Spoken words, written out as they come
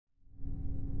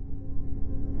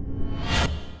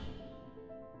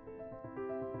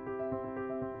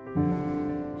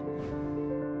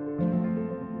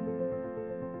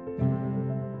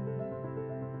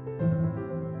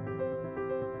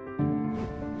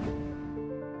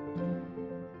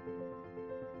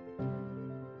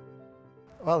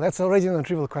Well, that's already a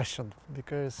trivial question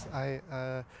because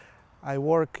I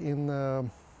work in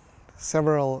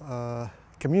several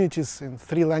communities in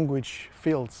 3 language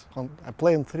fields. I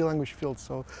play in 3 language fields,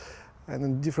 so and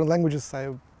in different languages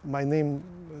my name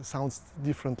sounds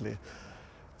differently.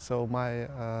 So my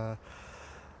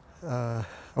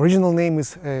original name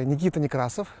is Nikita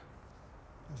Nekrasov,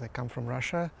 as I come from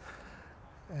Russia,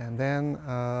 and then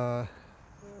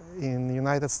in the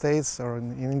United States, or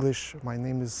in English, my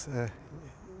name is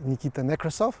Nikita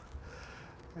Nekrasov,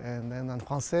 and then en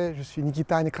français, je suis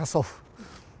Nikita Nekrasov.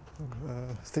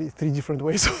 3 different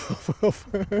ways of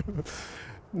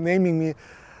naming me.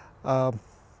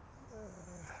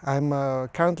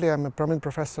 Currently I'm a permanent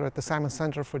professor at the Simon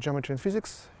Center for Geometry and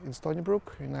Physics in Stony,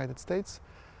 Brook, United States.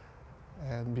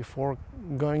 And before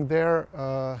going there,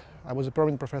 I was a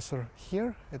permanent professor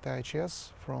here at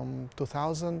IHES from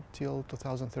 2000 till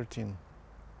 2013.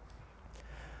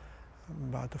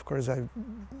 But of course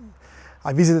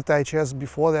I visited IHES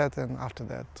before that and after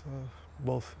that,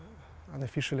 both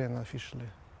unofficially and officially.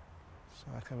 So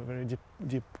I have a very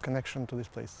deep connection to this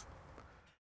place.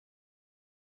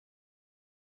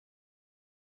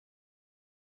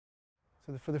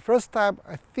 So for the first time,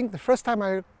 I think the first time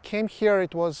I came here,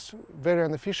 it was very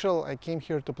unofficial. I came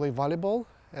here to play volleyball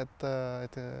at la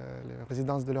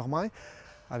résidence de l'Ormaille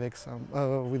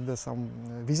with some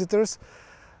visitors,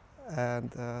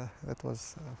 and that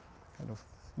was kind of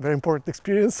very important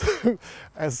experience,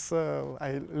 as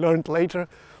I learned later.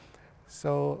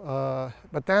 So,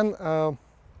 but then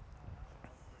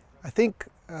I think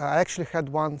I actually had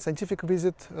one scientific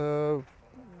visit. I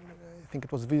think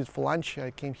it was a visit for lunch.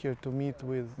 I came here to meet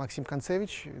with Maxim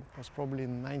Kontsevich. It was probably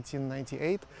in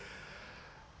 1998.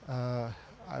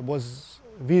 I was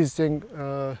visiting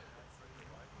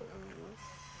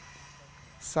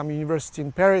some university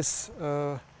in Paris.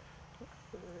 I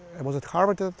was at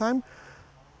Harvard at the time,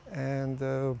 and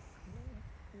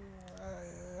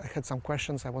I had some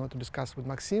questions I wanted to discuss with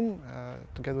Maxim,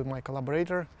 together with my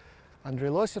collaborator, Andrei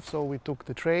Losев. So we took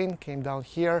the train, came down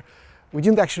here. We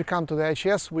didn't actually come to the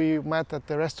IHES. We met at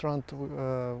the restaurant,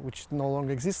 which no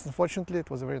longer exists, unfortunately. It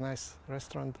was a very nice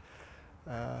restaurant,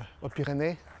 Au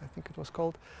Pyrénées, I think it was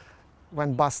called.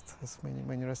 Went bust, as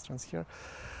many restaurants here.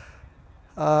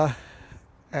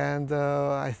 And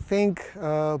I think,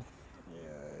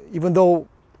 even though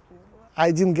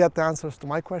I didn't get the answers to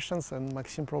my questions, and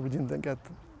Maxim probably didn't get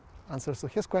answers to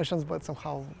his questions, but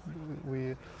somehow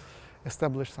we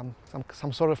established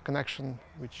some sort of connection,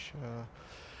 which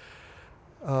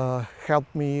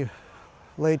helped me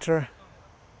later.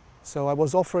 So I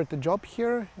was offered a job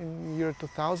here in the year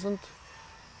 2000,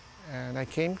 and I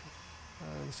came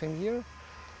the same year,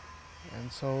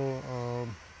 and so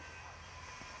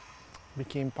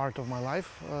became part of my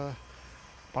life,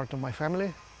 part of my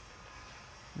family.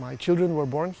 My children were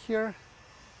born here,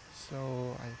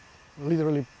 so I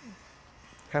literally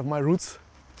have my roots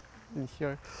in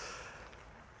here,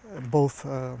 both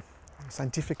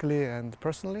scientifically and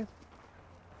personally.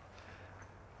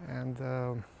 And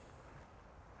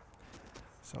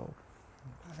so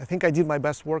I think I did my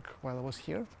best work while I was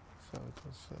here. So it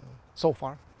was so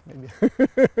far, maybe,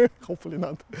 hopefully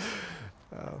not.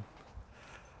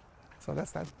 So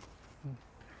that's that.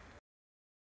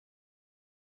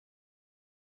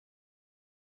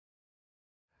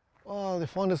 Oh, the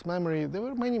fondest memory. There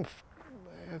were many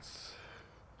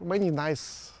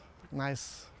nice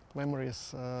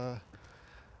memories.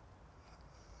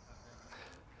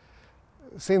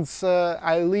 Since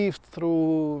I lived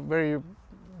through very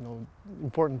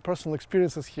important personal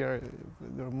experiences here,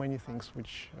 there are many things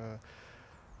which,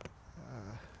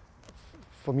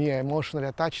 for me, are emotionally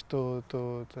attached to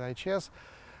IHES.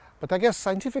 But I guess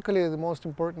scientifically, the most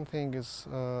important thing is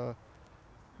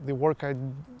the work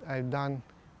I've done,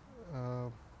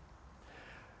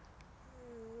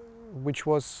 which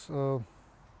was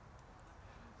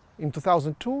in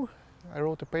 2002. I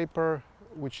wrote a paper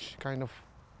which kind of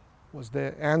was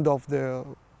the end of the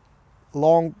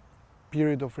long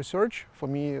period of research for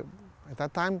me at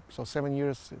that time. So 7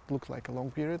 years, it looked like a long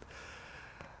period.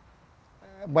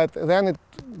 But then it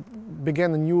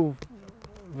began a new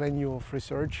venue of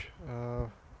research,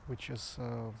 which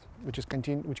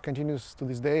continues to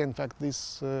this day. In fact,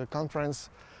 this conference,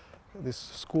 this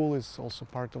school is also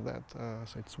part of that.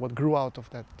 So it's what grew out of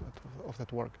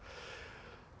that work.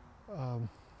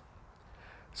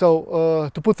 So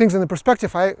to put things in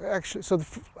perspective,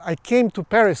 I came to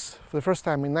Paris for the first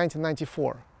time in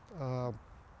 1994.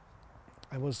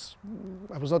 I was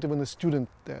not even a student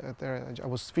there. I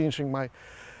was finishing my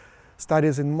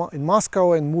studies in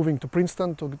Moscow and moving to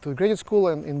Princeton to graduate school.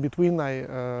 And in between,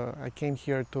 I came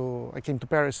to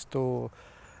Paris to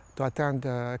attend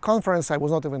a conference. I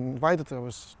was not even invited, I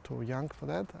was too young for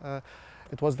that.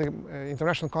 It was the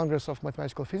International Congress of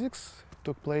Mathematical Physics. It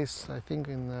took place, I think,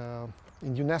 in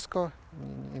UNESCO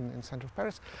in center of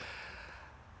Paris.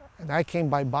 And I came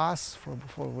by bus,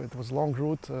 it was a long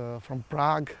route from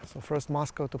Prague, so first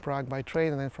Moscow to Prague by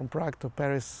train, and then from Prague to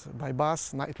Paris by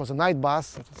bus. It was a night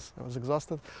bus, I was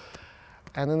exhausted.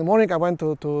 And in the morning I went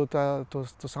to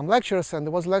some lectures, and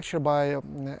there was a lecture by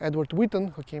Edward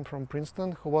Witten, who came from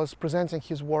Princeton, who was presenting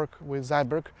his work with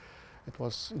Zyberg. It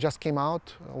just came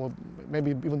out, or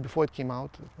maybe even before it came out.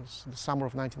 It was the summer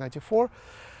of 1994,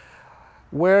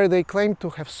 where they claimed to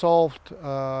have solved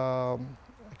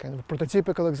kind of a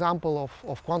prototypical example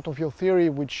of quantum field theory,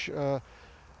 which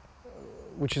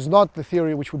is not the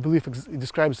theory which we believe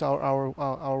describes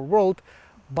our world,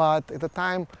 but at the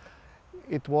time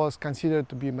it was considered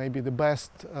to be maybe the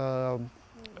best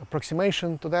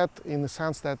approximation to that, in the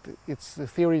sense that it's a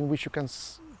theory in which you can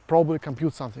probably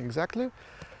compute something exactly,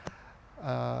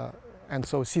 and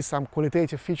so see some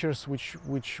qualitative features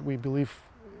which we believe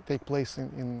take place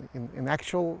in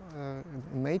actual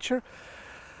in nature.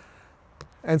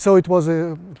 And so it was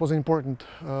an important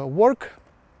work,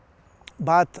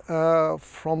 but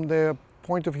from the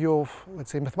point of view of, let's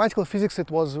say, mathematical physics,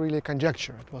 it was really a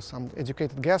conjecture. It was some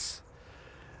educated guess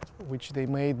which they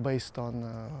made based on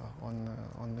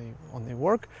the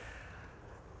work,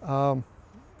 and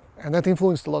that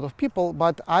influenced a lot of people.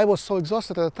 But I was so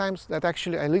exhausted at the times that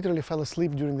actually I literally fell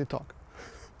asleep during the talk.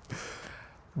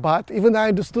 But even I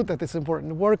understood that it's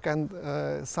important work, and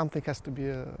something has to be.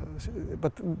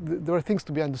 But there were things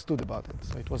to be understood about it.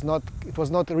 So it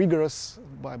was not rigorous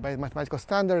by mathematical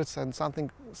standards, and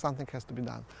something has to be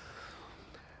done.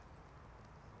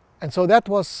 And so that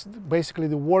was basically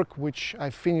the work which I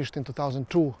finished in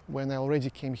 2002 when I already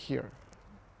came here.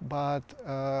 But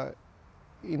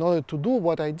in order to do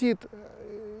what I did,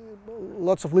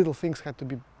 lots of little things had to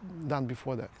be done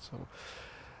before that. So.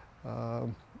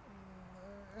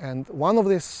 And one of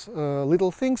these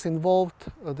little things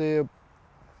involved the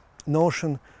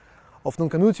notion of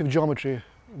non-commutative geometry,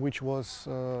 which was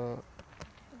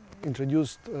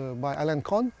introduced by Alain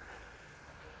Cohn.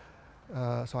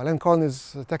 So Alain Cohn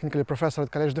is technically a professor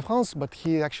at Collège de France, but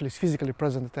he actually is physically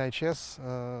present at IHES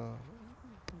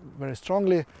very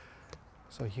strongly.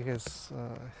 So he has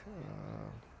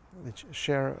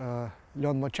share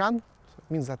Leon Mochan. So it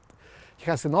means that he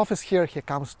has an office here. He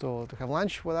comes to have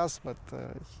lunch with us, but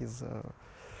he's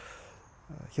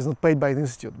not paid by the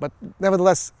institute. But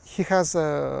nevertheless, he has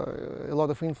a lot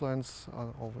of influence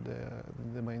over the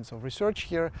domains of research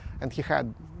here, and he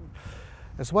had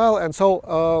as well. And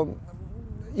so,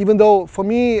 even though for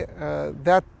me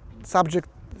that subject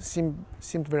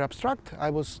seemed very abstract,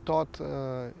 I was taught,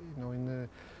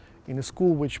 in a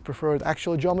school which preferred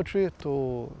actual geometry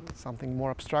to something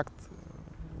more abstract,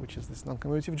 which is this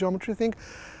non-commutative geometry thing.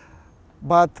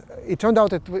 But it turned out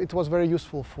that it was very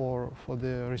useful for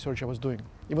the research I was doing,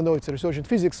 even though it's a research in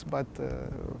physics, but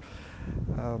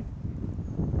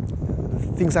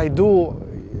things I do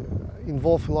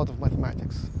involve a lot of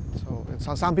mathematics.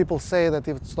 So some people say that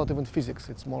it's not even physics,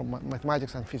 it's more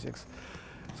mathematics and physics.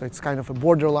 So it's kind of a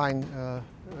borderline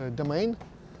domain.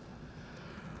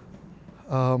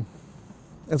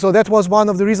 And so that was one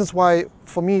of the reasons why,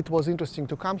 for me, it was interesting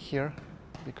to come here,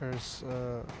 because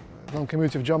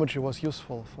non-commutative geometry was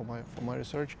useful for my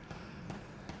research.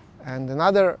 And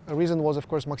another reason was, of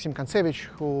course, Maxim Kontsevich,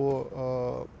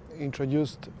 who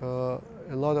introduced a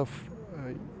lot of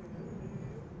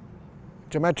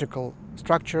geometrical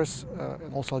structures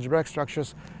and also algebraic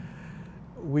structures,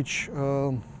 which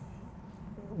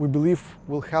we believe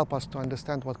will help us to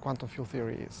understand what quantum field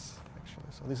theory is,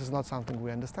 actually. So this is not something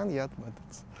we understand yet, but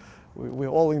we're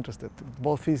all interested,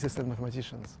 both physicists and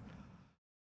mathematicians.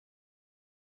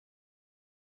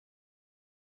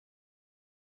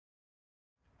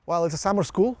 Well, it's a summer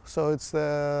school, so it's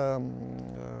a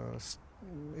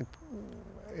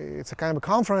kind of a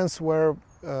conference where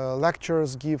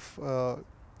lecturers give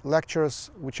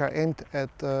lectures which are aimed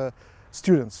at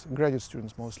students, graduate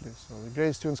students mostly. So the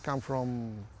graduate students come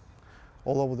from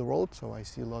all over the world, so I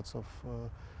see lots of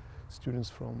students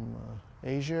from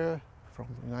Asia, from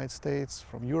the United States,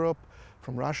 from Europe,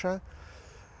 from Russia.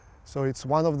 So it's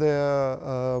one of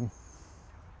the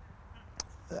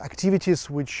activities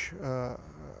which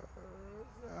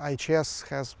IHES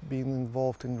has been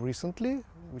involved in recently,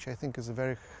 which I think is a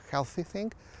very healthy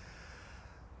thing.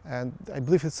 And I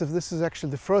believe this is actually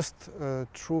the first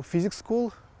true physics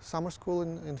school, summer school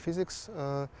in physics.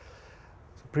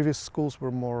 Previous schools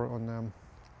were more on the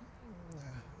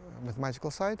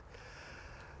mathematical side.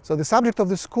 So the subject of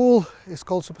the school is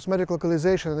called supersymmetric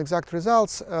localization and exact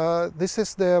results. This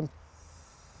is the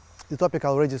topic I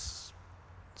already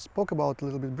spoke about a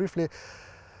little bit briefly.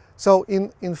 So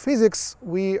in physics,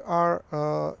 we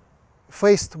are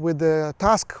faced with the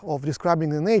task of describing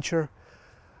the nature,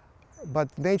 but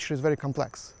nature is very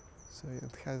complex. So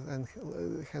it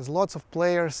has lots of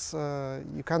players.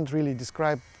 You can't really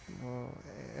describe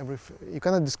you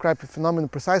cannot describe a phenomenon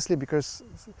precisely because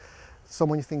so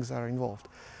many things are involved.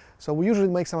 So we usually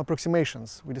make some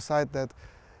approximations. We decide that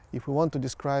if we want to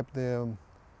describe the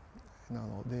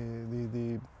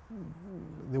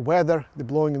weather, the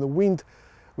blowing of the wind,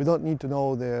 we don't need to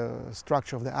know the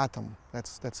structure of the atom.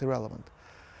 That's irrelevant.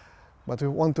 But if we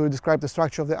want to describe the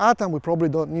structure of the atom, we probably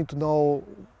don't need to know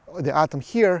the atom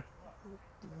here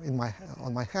on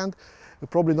my hand. We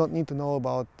probably don't need to know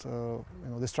about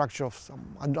the structure of some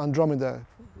Andromeda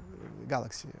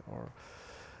galaxy or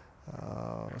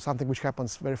something which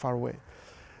happens very far away.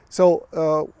 So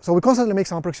we constantly make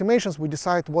some approximations. We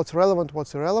decide what's relevant,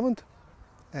 what's irrelevant,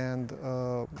 and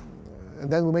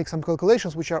then we make some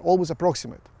calculations which are always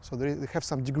approximate. So they have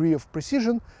some degree of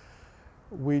precision,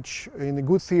 which in a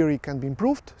good theory can be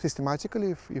improved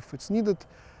systematically if it's needed,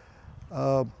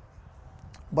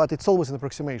 but it's always an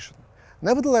approximation.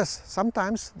 Nevertheless,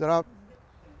 sometimes there are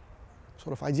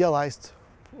sort of idealized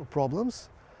problems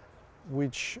in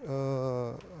which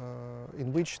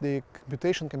the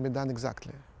computation can be done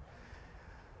exactly.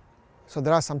 So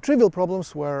there are some trivial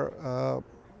problems where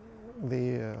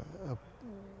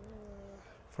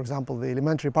for example, the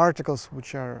elementary particles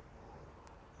which are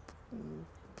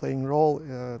playing role,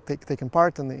 taking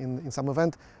part in some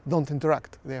event, don't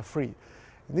interact, they are free.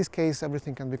 In this case,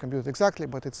 everything can be computed exactly,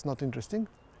 but it's not interesting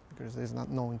because there is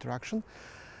no interaction.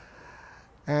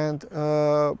 And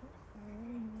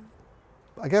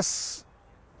I guess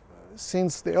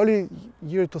since the early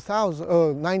year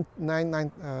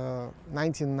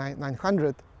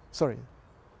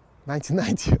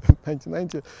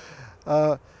 1990,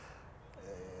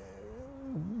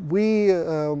 we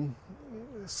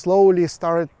slowly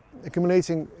started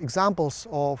accumulating examples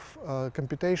of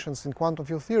computations in quantum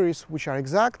field theories which are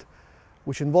exact,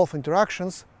 which involve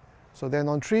interactions, so they're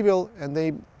non-trivial, and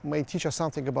they may teach us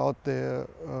something about the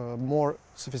more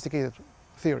sophisticated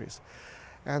theories.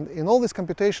 And in all these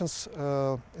computations,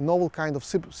 a novel kind of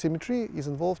symmetry is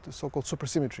involved, the so-called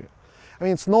supersymmetry. I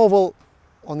mean, it's novel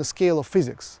on the scale of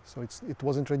physics, so it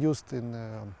was introduced in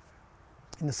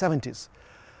the 70s.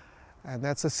 And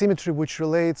that's a symmetry which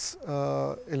relates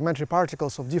elementary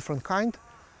particles of different kind,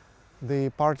 the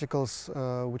particles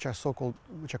which are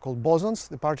called bosons,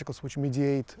 the particles which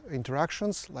mediate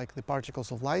interactions, like the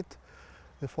particles of light,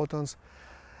 the photons,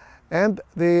 and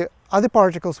the other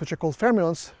particles which are called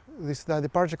fermions. These are the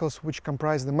particles which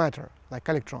comprise the matter, like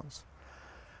electrons.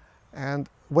 And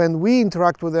when we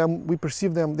interact with them, we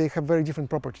perceive them, they have very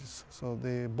different properties. So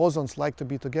the bosons like to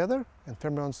be together, and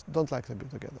fermions don't like to be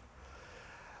together.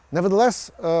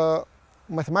 Nevertheless,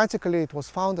 mathematically it was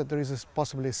found that there is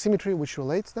possibly a symmetry which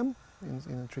relates them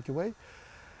in a tricky way.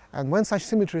 And when such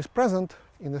symmetry is present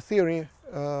in the theory,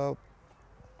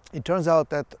 it turns out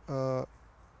that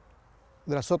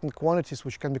there are certain quantities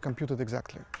which can be computed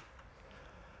exactly.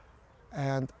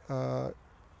 And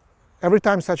every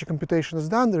time such a computation is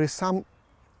done, there is some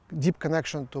deep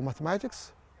connection to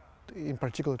mathematics, in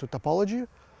particular to topology.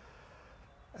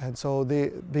 And so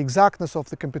the exactness of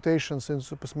the computations in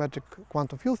supersymmetric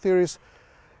quantum field theories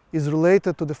is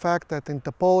related to the fact that in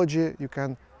topology you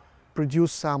can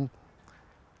produce some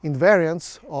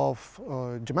invariants of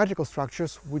geometrical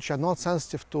structures which are not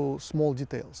sensitive to small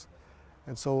details.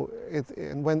 And so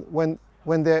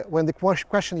when the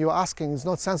question you're asking is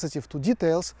not sensitive to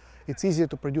details, it's easier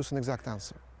to produce an exact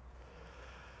answer.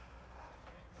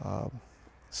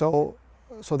 So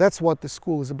that's what the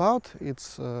school is about.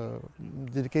 It's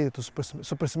dedicated to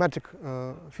supersymmetric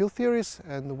field theories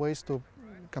and ways to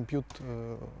compute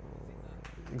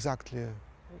exactly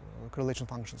correlation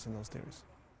functions in those theories.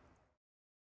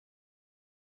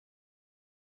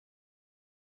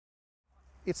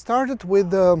 It started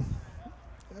with the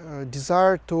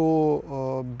desire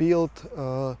to build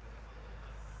a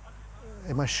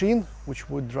machine which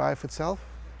would drive itself.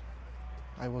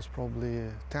 I was probably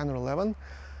 10 or 11,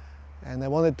 and I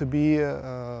wanted to be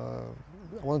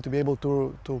able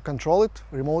to control it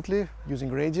remotely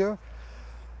using radio.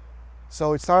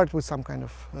 So it started with some kind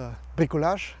of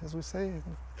bricolage, as we say.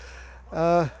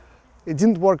 It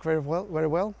didn't work very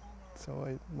well.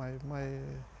 So my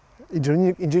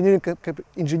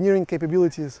engineering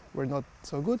capabilities were not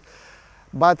so good.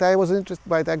 But I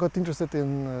got interested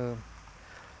in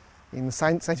the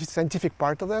scientific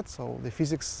part of that, so the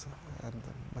physics and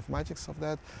the mathematics of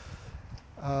that.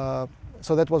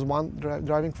 So that was one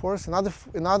driving force.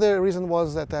 Another reason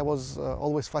was that I was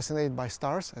always fascinated by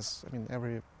stars, as I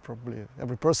mean probably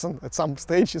every person at some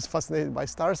stage is fascinated by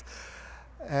stars,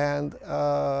 and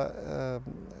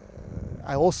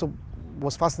I also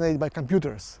was fascinated by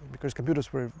computers because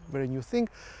computers were a very new thing.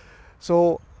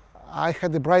 So I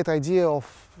had the bright idea of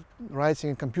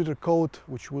writing a computer code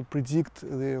which would predict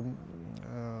the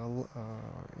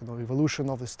evolution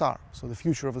of the star, so the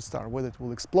future of the star, whether it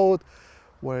will explode,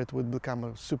 where it would become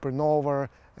a supernova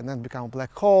and then become a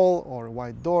black hole or a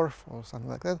white dwarf or something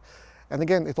like that. And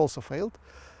again, it also failed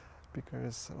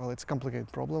because, well, it's a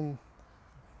complicated problem.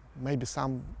 Maybe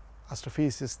some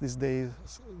astrophysicists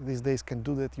these days can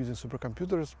do that using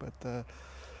supercomputers, but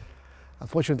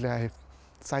unfortunately I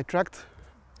sidetracked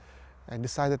and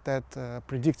decided that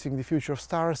predicting the future of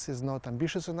stars is not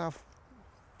ambitious enough,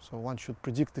 so one should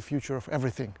predict the future of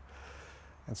everything.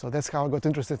 And so that's how I got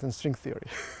interested in string theory.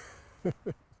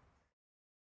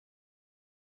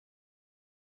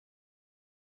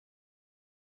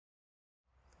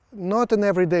 Not in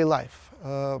everyday life.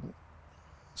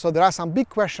 So there are some big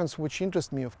questions which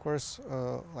interest me, of course,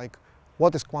 like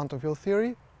what is quantum field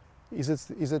theory? Is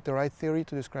it the right theory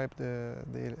to describe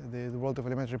the world of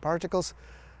elementary particles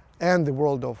and the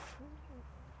world of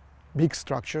big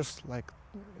structures like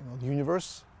the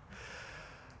universe?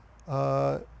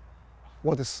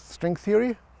 What is string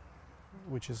theory,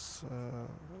 which is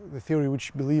the theory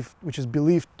which is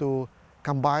believed to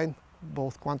combine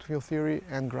both quantum field theory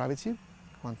and gravity,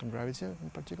 quantum gravity in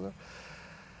particular.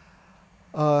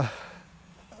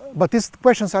 But these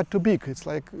questions are too big. It's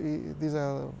like these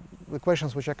are the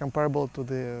questions which are comparable to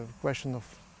the question of,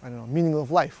 I don't know, meaning of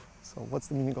life. So what's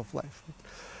the meaning of life?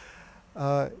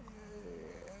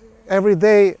 Every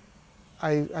day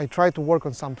I try to work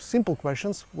on some simple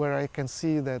questions where I can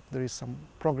see that there is some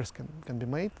progress can be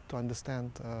made to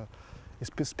understand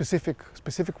specific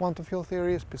quantum field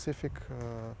theory, specific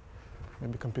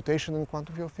maybe computation in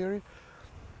quantum field theory,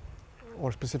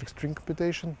 or specific string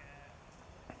computation.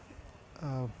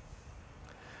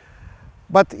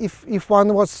 But if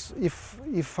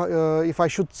I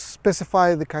should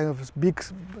specify the kind of big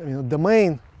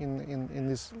domain in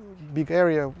this big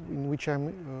area in which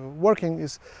I'm working,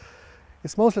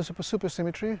 it's mostly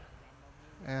supersymmetry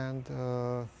and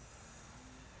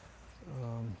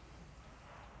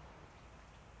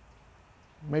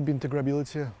maybe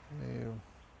integrability.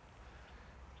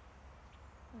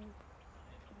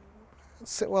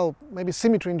 Well, maybe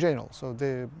symmetry in general. So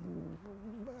the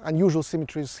unusual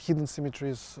symmetries, hidden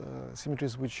symmetries,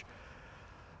 symmetries which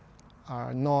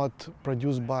are not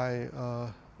produced by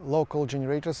local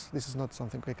generators. This is not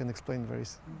something I can explain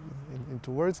in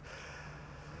 2 words.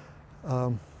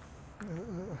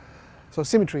 So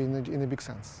symmetry in a big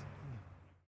sense.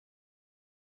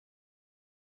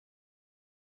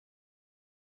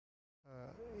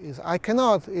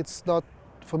 It's not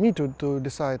for me to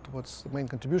decide what's the main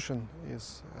contribution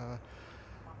is. I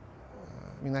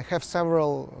mean, I have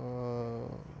several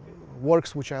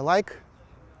works which I like,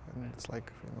 and it's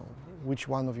like, which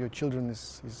one of your children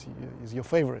is your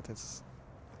favorite? It's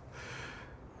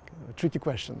a tricky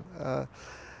question.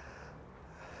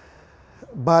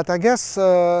 But I guess,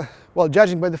 well,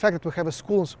 judging by the fact that we have a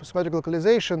school on supersymmetric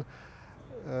localization,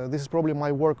 this is probably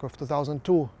my work of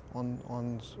 2002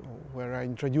 on where I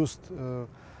introduced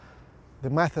the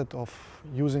method of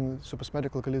using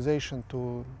supersymmetric localization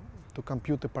to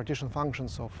compute the partition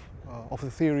functions of the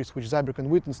theories which Brook and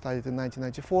Witten studied in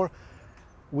 1994,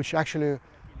 which actually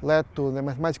led to the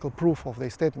mathematical proof of the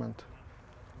statement.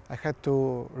 I had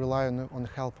to rely on the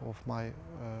help of my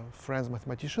friends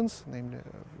mathematicians, namely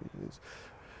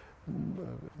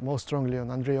most strongly on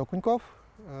Andrei Okunkov.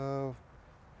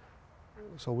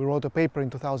 So we wrote a paper in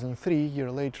 2003, a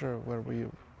year later, where we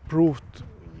proved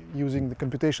using the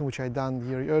computation which I had done a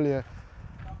year earlier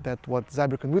that what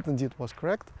Brook and Witten did was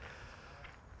correct.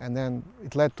 And then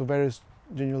it led to various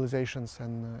generalizations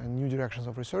and new directions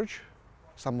of research.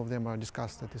 Some of them are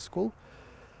discussed at this school.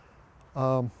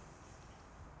 So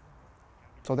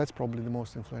that's probably the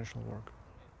most influential work.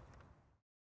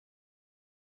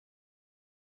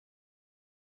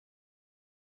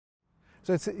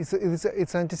 So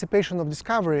it's anticipation of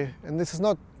discovery, and this is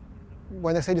not,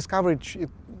 when I say discovery, it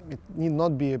need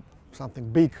not be something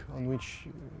big on which,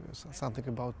 something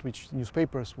about which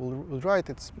newspapers will write.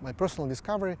 It's my personal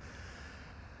discovery.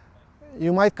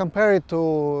 You might compare it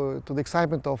to the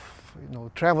excitement of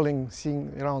traveling,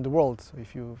 seeing around the world. So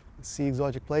if you see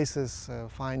exotic places,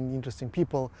 find interesting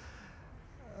people,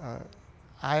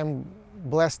 I am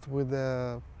blessed with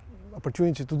the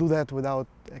opportunity to do that without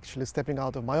actually stepping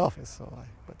out of my office. So,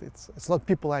 but it's not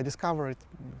people I discover, it's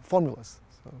formulas.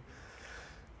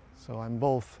 So I'm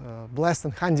both blessed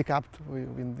and handicapped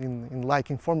in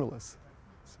liking formulas.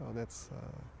 So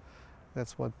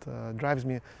that's what drives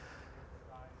me.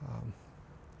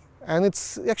 And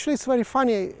it's very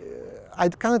funny. I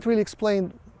cannot really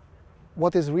explain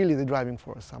what is really the driving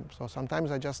force. So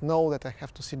sometimes I just know that I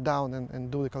have to sit down and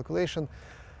do the calculation,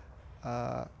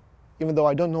 even though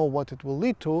I don't know what it will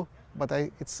lead to, but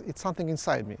it's something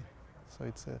inside me. So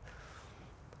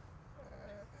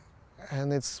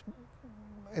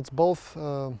it's both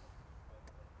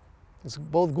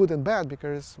good and bad,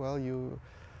 because, well, you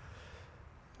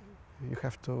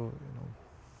have to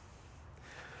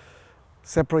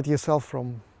separate yourself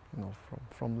from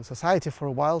the society for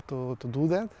a while to do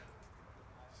that.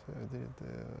 So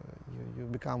you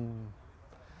become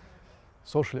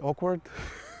socially awkward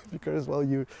because, well,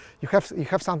 you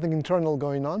have something internal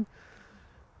going on,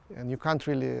 and you can't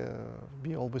really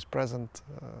be always present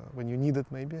when you need it,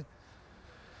 maybe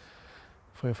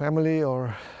for your family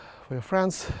or for your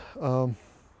friends.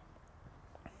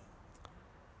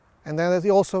 And then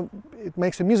it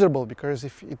makes you miserable, because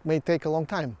it may take a long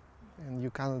time and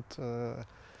you cannot,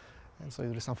 and so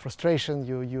there is some frustration.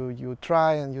 You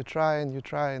try and you try and you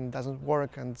try and it doesn't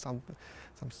work, and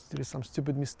there is some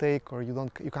stupid mistake, or you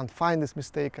can't find this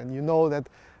mistake, and you know that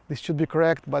this should be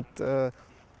correct, but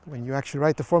when you actually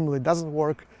write the formula it doesn't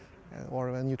work,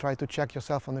 or when you try to check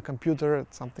yourself on the computer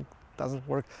something doesn't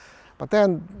work. But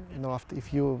then,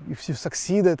 if you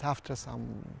succeeded after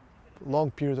some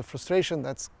long period of frustration,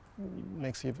 that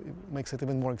makes it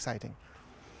even more exciting.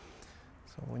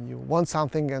 So when you want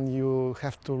something and you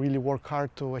have to really work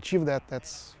hard to achieve that,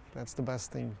 that's the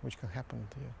best thing which can happen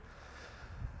to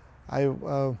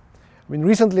you.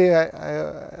 Recently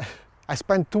I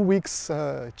spent 2 weeks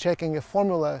checking a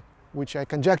formula which I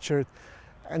conjectured,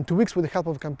 and 2 weeks with the help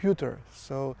of a computer.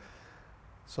 So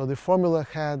the formula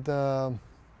had,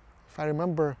 if I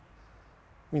remember,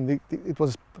 it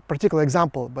was a particular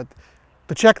example, but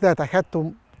to check that I had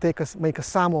to make a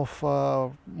sum of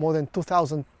more than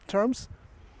 2,000 terms.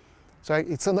 So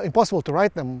it's impossible to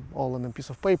write them all on a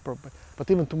piece of paper, but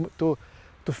even to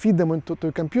feed them into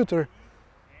a computer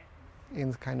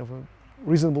in kind of a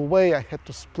reasonable way, I had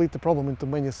to split the problem into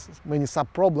many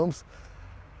sub-problems.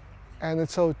 And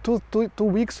so two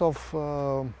weeks of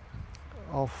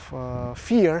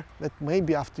fear that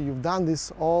maybe after you've done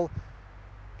this all,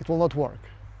 it will not work.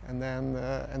 And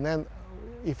then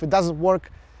if it doesn't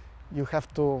work, you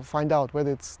have to find out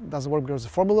whether it doesn't work because the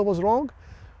formula was wrong,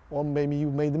 or maybe you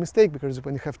made a mistake, because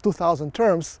when you have 2,000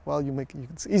 terms, well,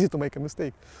 it's easy to make a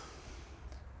mistake.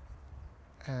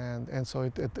 And so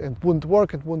it wouldn't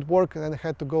work, and then I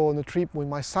had to go on a trip with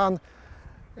my son,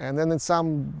 and then in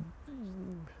some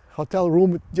hotel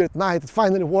room at night it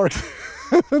finally worked.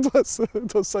 It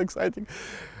was so exciting,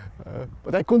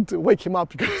 but I couldn't wake him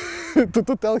up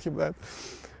to tell him that.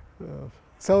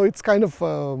 So it's kind of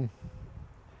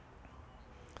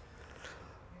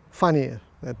funny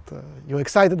that you're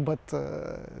excited, but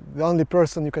the only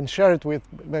person you can share it with,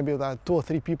 maybe there are 2 or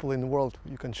 3 people in the world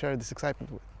you can share this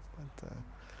excitement with. But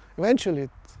eventually,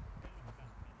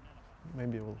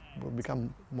 maybe it will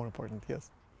become more important. Yes.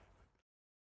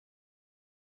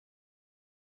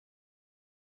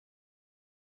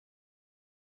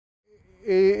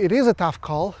 It is a tough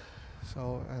call.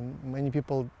 So, and many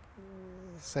people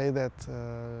say that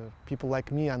people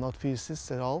like me are not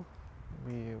physicists at all.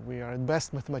 We are at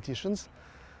best mathematicians,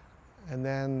 and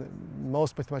then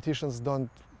most mathematicians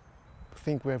don't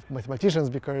think we're mathematicians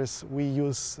because we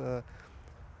use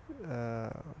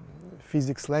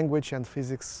physics language and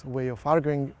physics way of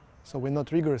arguing, so we're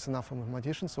not rigorous enough for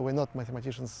mathematicians, so we're not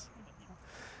mathematicians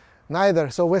neither.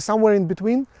 So we're somewhere in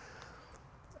between,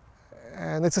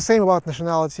 and it's the same about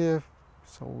nationality.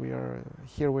 So we're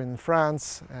in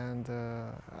France, and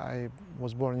I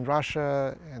was born in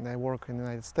Russia, and I work in the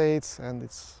United States, and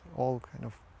it's all kind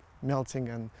of melting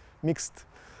and mixed.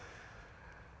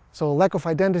 So lack of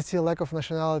identity, lack of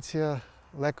nationality,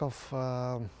 lack of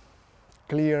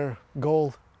clear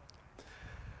goal.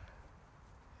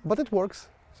 But it works.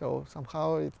 So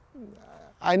somehow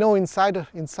I know inside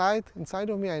of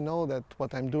me, I know that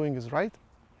what I'm doing is right,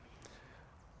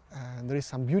 and there is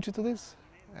some beauty to this.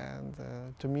 And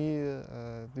to me,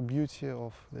 the beauty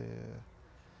of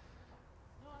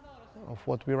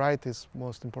what we write is the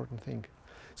most important thing.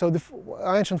 So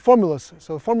I mentioned formulas.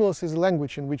 So formulas is a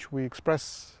language in which we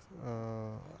express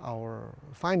our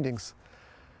findings.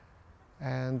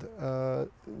 And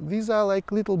these are like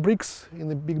little bricks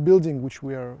in a big building which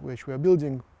we are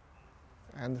building.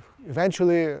 And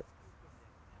eventually,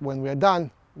 when we are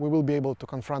done, we will be able to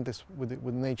confront this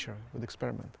with nature, with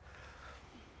experiment.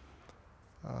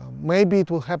 Maybe it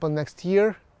will happen next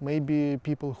year. Maybe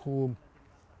people who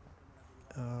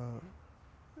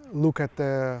look at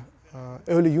the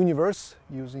early universe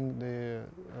using the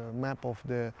map of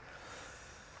the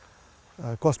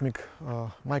cosmic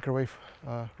microwave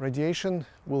radiation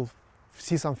will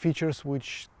see some features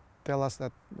which tell us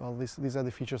that, well, these are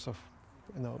the features of,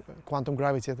 you know, quantum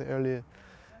gravity at the early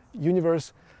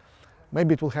universe.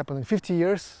 Maybe it will happen in 50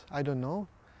 years. I don't know.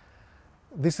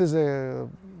 It's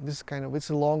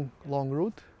a long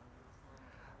route,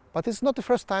 but it's not the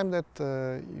first time that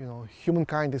you know,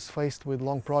 humankind is faced with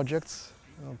long projects,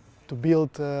 you know, to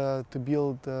build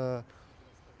a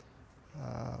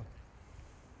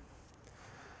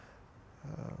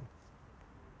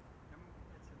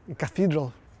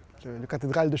cathedral, the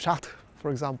Cathédrale de Chartres, for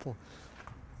example.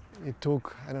 It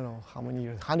took, I don't know how many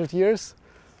years, 100 years,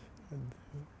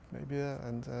 maybe,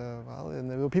 and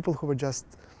there were people who were just,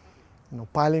 you know,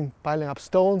 piling up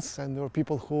stones, and there were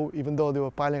people who, even though they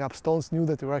were piling up stones, knew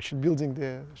that they were actually building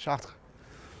the Chartres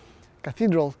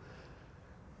Cathedral.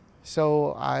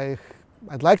 So I'd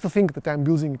like to think that I'm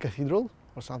building a cathedral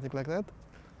or something like that,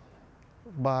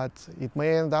 but it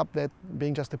may end up that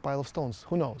being just a pile of stones.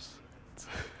 Who knows?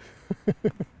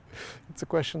 It's a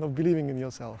question of believing in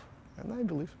yourself, and I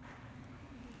believe.